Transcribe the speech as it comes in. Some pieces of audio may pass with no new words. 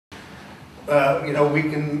you know, we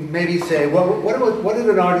can maybe say, well, what did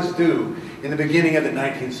an artist do in the beginning of the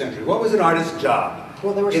 19th century? What was an artist's job?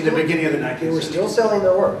 Well, they were in the beginning of the 19th century. They were still selling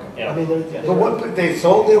their work. Yeah. I mean, they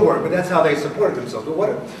sold their work, but that's how they supported themselves. But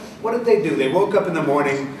what did they do? They woke up in the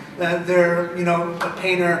morning. They're, you know, a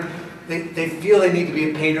painter. They feel they need to be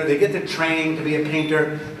a painter. They get the training to be a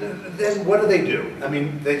painter. Then what do? I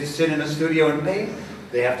mean, they just sit in a studio and paint.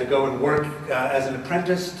 They have to go and work as an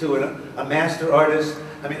apprentice to a master artist.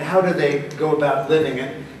 I mean, how do they go about living?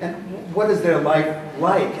 And what is their life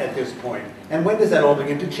like at this point? And when does that all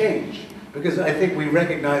begin to change? Because I think we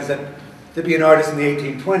recognize that to be an artist in the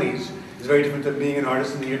 1820s is very different than being an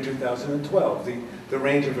artist in the year 2012. The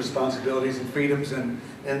range of responsibilities and freedoms and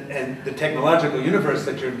the technological universe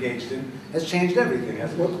that you're engaged in has changed everything,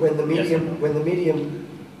 hasn't it?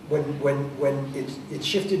 When it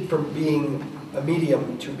shifted from being a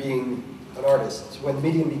medium to being an artist, when the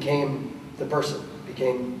medium became the person,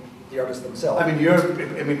 became the artist themselves. I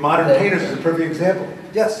mean, modern painters is a perfect example.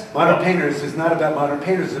 Yes. Modern painters is not about modern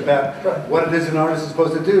painters, it's about what it is an artist is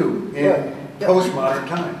supposed to do in postmodern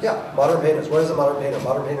times. Yeah, modern painters. What is a modern painter? A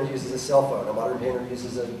modern painter uses a cell phone. A modern painter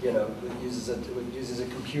uses a uses a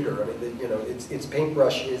computer. I mean, its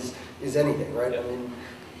paintbrush is anything, right? I mean,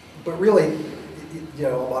 but really,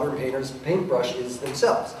 a modern painter's paintbrush is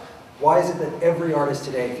themselves. Why is it that every artist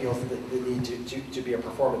today feels the need to be a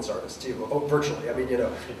performance artist too? Oh, virtually. I mean, if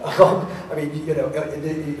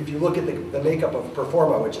you look at the makeup of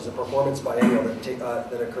Performa, which is a performance biennial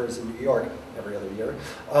that occurs in New York every other year,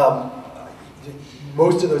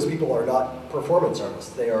 most of those people are not performance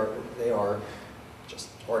artists. They are just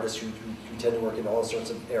artists who tend to work in all sorts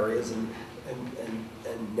of areas and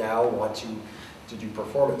now want to do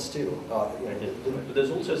performance too. But there's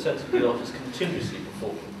also a sense of the artist continuously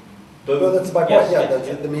performing. Well, that's my point.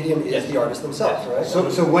 The medium is the artist themselves, right?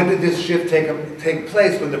 So when did this shift take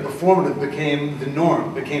place? When the performative became the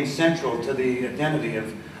norm, became central to the identity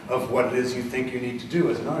of what it is you think you need to do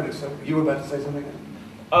as an artist? So you were about to say something?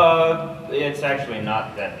 It's actually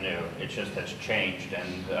not that new. It just has changed.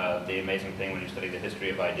 And the amazing thing when you study the history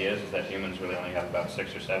of ideas is that humans really only have about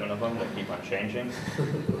 6 or 7 of them that keep on changing.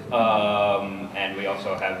 And we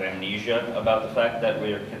also have amnesia about the fact that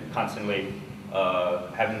we are constantly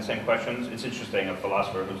having the same questions. It's interesting, a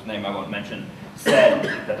philosopher whose name I won't mention said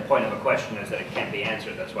that the point of a question is that it can't be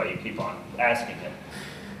answered. That's why you keep on asking it.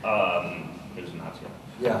 He was a Nazi.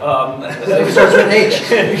 Yeah. It starts with an H.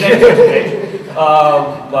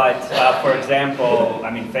 But for example,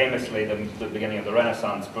 I mean, famously, the beginning of the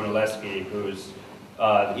Renaissance, Brunelleschi, who's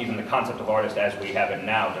even the concept of artist as we have it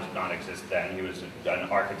now does not exist then. He was an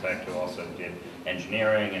architect who also did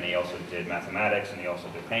engineering, and he also did mathematics, and he also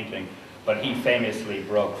did painting. But he famously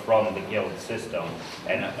broke from the guild system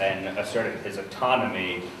and asserted his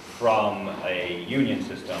autonomy from a union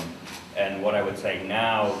system. And what I would say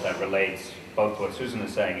now that relates both to what Susan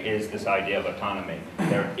is saying is this idea of autonomy.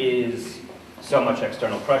 There is so much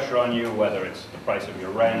external pressure on you, whether it's the price of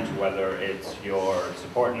your rent, whether it's your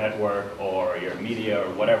support network or your media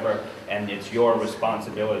or whatever, and it's your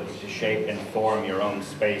responsibility to shape and form your own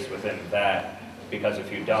space within that. Because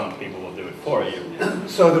if you don't, people will do it for you.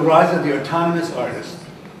 So the rise of the autonomous artist,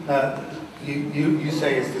 you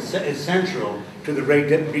say is central to the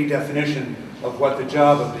redefinition of what the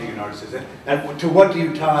job of being an artist is. And to what do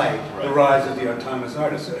you tie the rise of the autonomous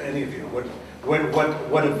artist? Any of you? What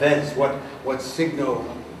events, what signal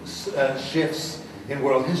shifts in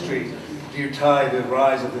world history do you tie the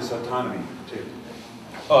rise of this autonomy to?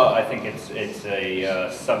 I think it's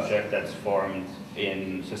a subject that's formed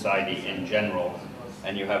in society in general,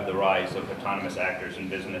 and you have the rise of autonomous actors in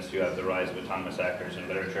business, you have the rise of autonomous actors in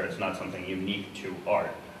literature. It's not something unique to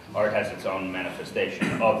art. Art has its own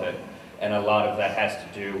manifestation of it, and a lot of that has to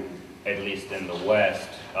do, at least in the West,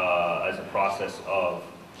 as a process of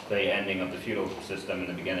the ending of the feudal system and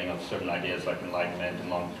the beginning of certain ideas like Enlightenment and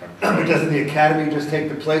long-term. But doesn't the academy just take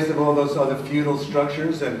the place of all those other feudal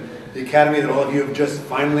structures, and the academy that all of you have just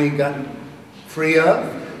finally gotten free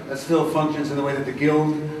of? That still functions in the way that the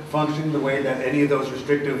guild functioned, the way that any of those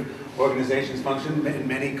restrictive organizations function in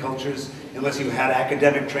many cultures. Unless you had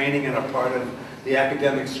academic training and are part of the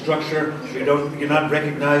academic structure, you're not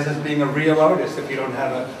recognized as being a real artist if you don't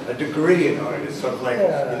have a degree in art. It's sort of like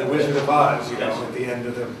in The Wizard of Oz, at the end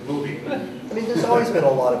of the movie. I mean, there's always been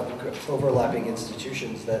a lot of overlapping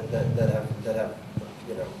institutions that have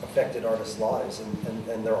affected artists' lives,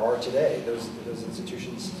 and there are today. Those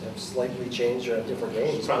institutions have slightly changed or have different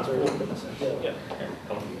names.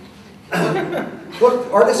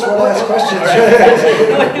 Look, artists want to ask questions.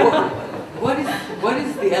 What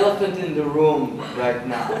is the elephant in the room right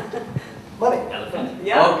now? Money. Elephant.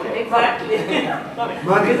 Yeah, Okay. exactly.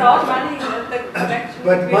 Money. Without money, the connection.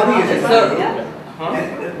 But between money is artists, a- yeah.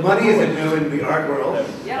 And money isn't new in the art world.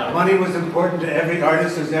 Yeah. Money was important to every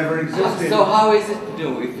artist who's ever existed. So how is it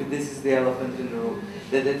new if this is the elephant in the room?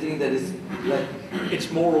 The thing that is like... It's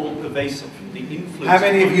more all pervasive, the influence. How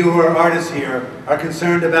many of you who are artists here are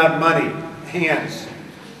concerned about money? Hands.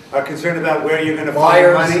 Are concerned about where you're going to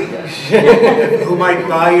find Buyers. money? Who might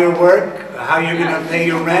buy your work? How you're going to pay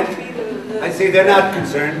your rent? I see they're not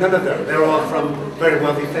concerned, none of them. They're all from very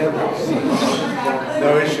wealthy families.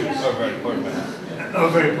 No issues. Oh, very important. Oh,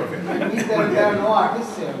 very perfect. Means that there are no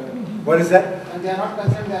artists here. What is that? And they are not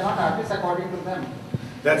concerned, they are not artists according to them.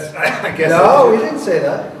 That's, I guess. No, we didn't say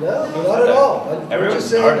that. No, not at all. We're Everyone's just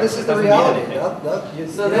saying an artist. this is It the doesn't mean reality. anything. You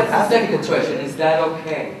So don't that's have the to be second concerned. question. Is that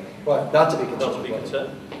okay? What? Not to be concerned. Not to be with. concerned.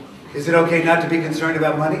 Is it okay not to be concerned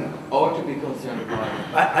about money? Or to be concerned about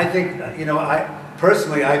it? I think, you know,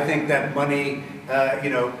 personally, I think that money, you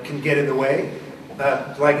know, can get in the way,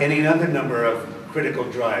 like any other number of critical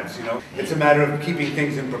drives, you know. It's a matter of keeping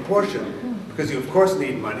things in proportion, because you of course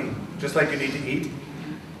need money, just like you need to eat,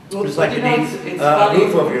 just like you need it's a funny.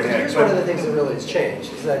 roof over your head. Here's one of the things that really has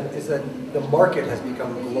changed, is that the market has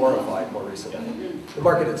become glorified more recently. The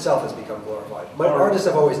market itself has become glorified. Artists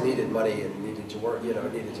have always needed money and needed to work, you know,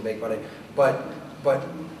 needed to make money, but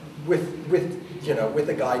with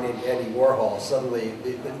a guy named Andy Warhol, suddenly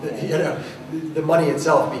the money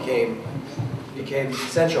itself became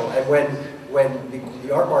essential. And when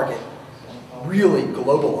the art market really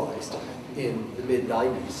globalized in the mid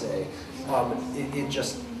 '90s, say, it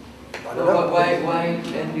just, I don't know. Why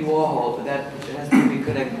Andy Warhol? But that has to be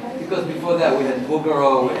connected. Because before that we had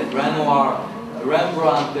Bouguereau, we had Renoir,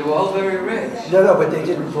 Rembrandt. They were all very rich. No, but they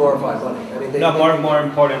didn't glorify money. I mean, No, more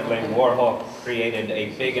importantly, Warhol created a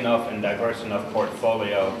big enough and diverse enough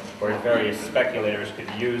portfolio where various speculators could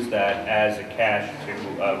use that as a cash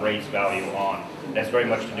to raise value on. That's very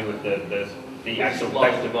much to do with the actual Supply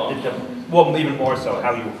and demand. well, even more so,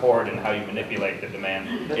 how you hoard and how you manipulate the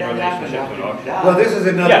demand But in that happened relationship to an after auction. that. Well, this is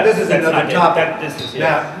another, Yeah, this is that's another not it. topic. This is,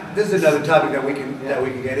 Now, this is another topic that we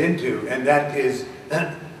can get into, and that is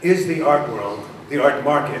the art world, the art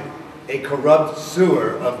market, a corrupt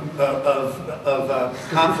sewer of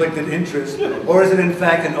conflict and interest, or is it in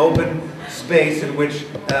fact an open space in which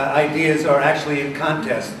ideas are actually in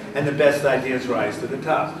contest and the best ideas rise to the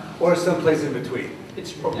top, or someplace in between?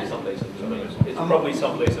 It's probably someplace in between. It's probably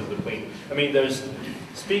someplace in between. I mean,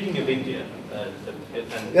 speaking of India, and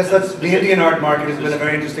Yes, the Indian art market has been a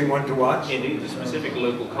very interesting one to watch. in the specific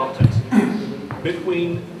local context,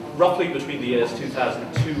 roughly between the years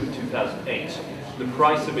 2002 and 2008, the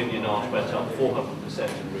price of Indian art went up 400%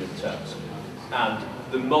 in real terms. And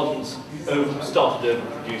the moderns started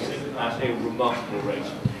overproducing at a remarkable rate.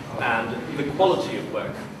 And the quality of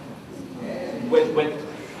work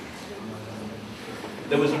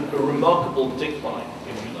there was a remarkable decline,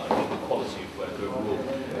 if you like, in the quality of work overall.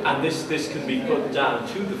 And this can be put down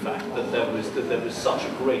to the fact that there was such a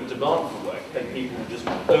great demand for work and people were just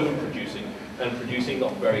overproducing and producing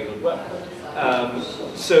not very good work.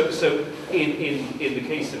 So in the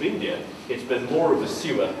case of India, it's been more of a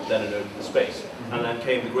sewer than an open space. And then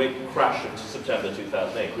came the great crash of September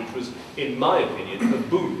 2008, which was, in my opinion, a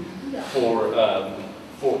boon for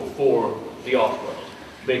the art world,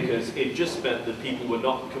 because it just meant that people were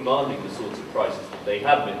not commanding the sorts of prices that they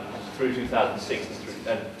had been through 2006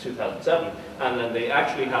 and 2007, and then they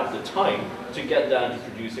actually had the time to get down to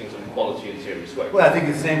producing some quality and serious work. Well, I think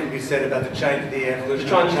the same could be said about the evolution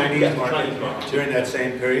of the Chinese market during that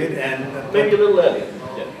same period, and Maybe a little earlier.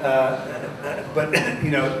 Yeah. but you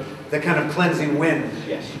know, the kind of cleansing wind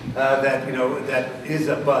Yes. that is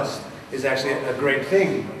a bust is actually a great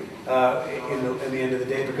thing in the end of the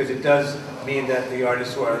day, because it does mean that the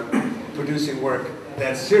artists who are producing work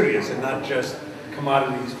that's serious and not just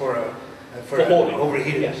commodities for an hoarding.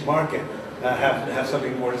 overheated Yes. market have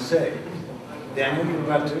something more to say. Daniel, you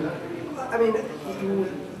about to? I mean,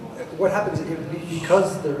 what happens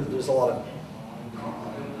because there's a lot of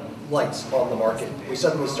lights on the market, we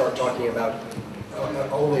suddenly start talking about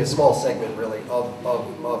only a small segment, really,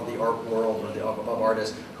 of the art world, or of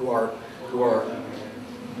artists who are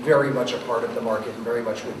very much a part of the market and very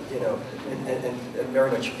much and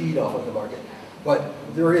very much feed off of the market. But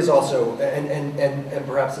there is also, and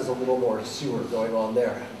perhaps there's a little more sewer going on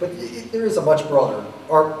there. But there is a much broader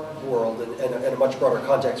art world and a much broader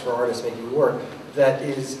context for artists making work that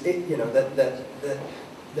is,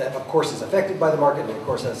 that of course is affected by the market and of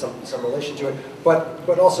course has some relation to it,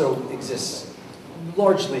 but also exists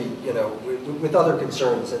largely, you know, with other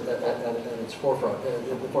concerns at its forefront,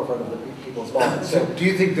 at the forefront of the people's minds. So do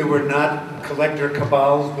you think there were not collector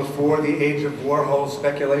cabals before the age of Warhol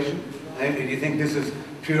speculation? And do you think this is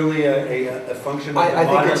purely a function of the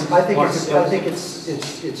modern marketplace? I think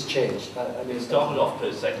it's changed. I mean, It started off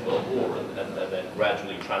post Second World War and then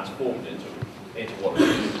gradually transformed into what it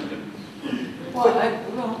is. Well,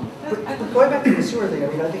 But going back to the sewer thing, I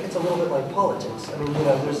mean, I think it's a little bit like politics. I mean, you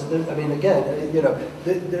know, I mean, again, you know,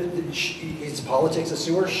 is politics a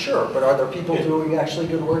sewer? Sure, but are there people doing actually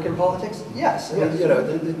good work in politics? Yes. I mean, you know,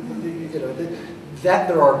 that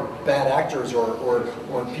there are bad actors or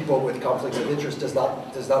people with conflicts of interest does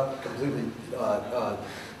not completely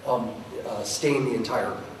stain the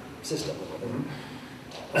entire system.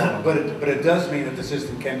 But it does mean that the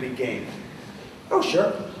system can be gamed. Oh,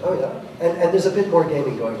 sure. Oh, yeah. And there's a bit more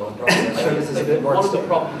gaming going on, probably. I think this is a bit more One of the stable.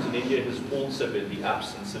 problems in India has also been the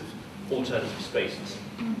absence of alternative spaces.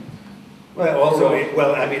 Well, also,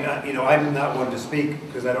 well, I mean, you know, I'm not one to speak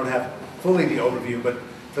because I don't have fully the overview, but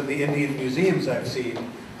from the Indian museums I've seen,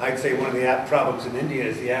 I'd say one of the problems in India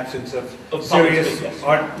is the absence of serious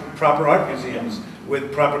proper art museums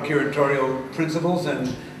with proper curatorial principles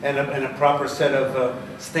and a proper set of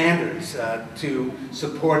standards to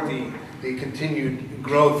support the continued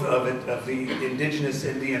growth of the indigenous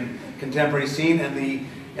Indian contemporary scene and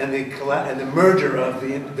the merger of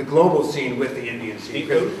the global scene with the Indian scene.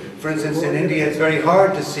 Because, for instance, in India, it's very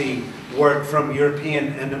hard to see work from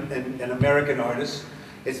European and American artists.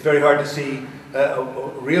 It's very hard to see a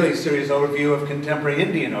really serious overview of contemporary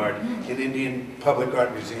Indian art in Indian public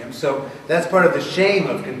art museums. So that's part of the shame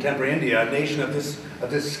of contemporary India, a nation of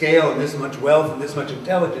this scale and this much wealth and this much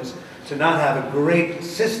intelligence, to not have a great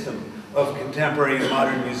system of contemporary and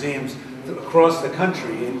modern museums across the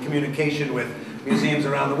country in communication with museums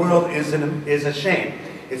around the world is a shame.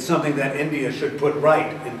 It's something that India should put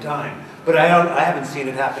right in time. But I haven't seen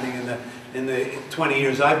it happening in the 20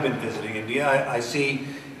 years I've been visiting India. I see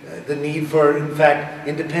the need for, in fact,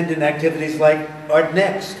 independent activities like Art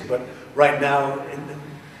Next. But right now,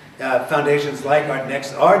 foundations like Art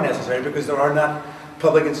Next are necessary because there are not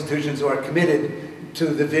public institutions who are committed to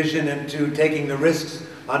the vision and to taking the risks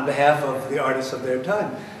on behalf of the artists of their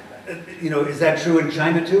time. You know, is that true in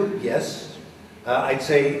China too? Yes. I'd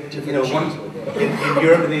say, you know, in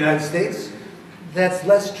Europe and the United States, that's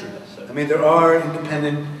less true. I mean, there are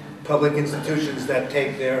independent public institutions that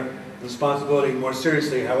take their responsibility more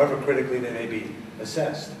seriously, however critically they may be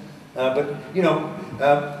assessed. But, you know,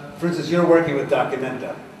 for instance, you're working with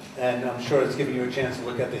Documenta, and I'm sure it's giving you a chance to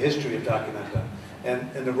look at the history of Documenta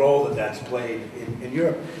and the role that that's played in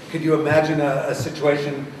Europe. Could you imagine a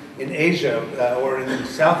situation in Asia or in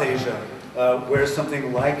South Asia where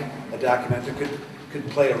something like a Documenta could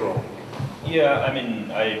play a role? Yeah, I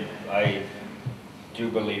mean, I do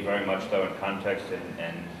believe very much though in context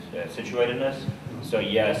and situatedness. So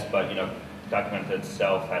yes, but you know, Documenta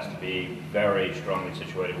itself has to be very strongly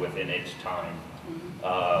situated within its time,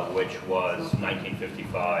 which was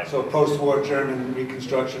 1955. So post-war German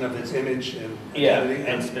reconstruction of its image and identity.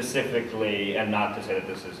 And specifically, and not to say that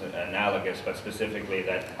this is analogous, but specifically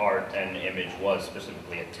that art and image was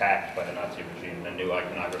specifically attacked by the Nazi regime. The new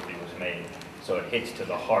iconography was made, so it hits to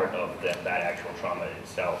the heart of that actual trauma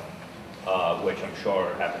itself, which I'm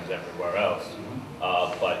sure happens everywhere else.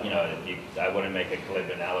 But you know, I wouldn't make a glib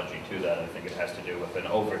analogy to that. I think it has to do with an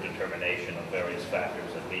overdetermination of various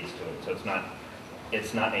factors that leads to it. So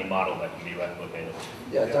it's not a model that can be replicated.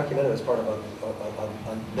 Yeah, Documenta is part of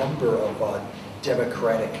a number of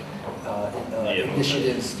democratic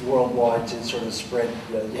initiatives worldwide to sort of spread,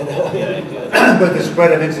 you know. But the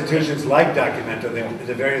spread of institutions like Documenta,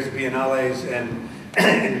 the various biennales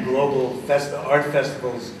and global art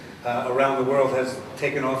festivals around the world has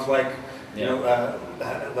taken off like, you know,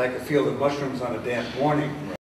 like a field of mushrooms on a damp morning.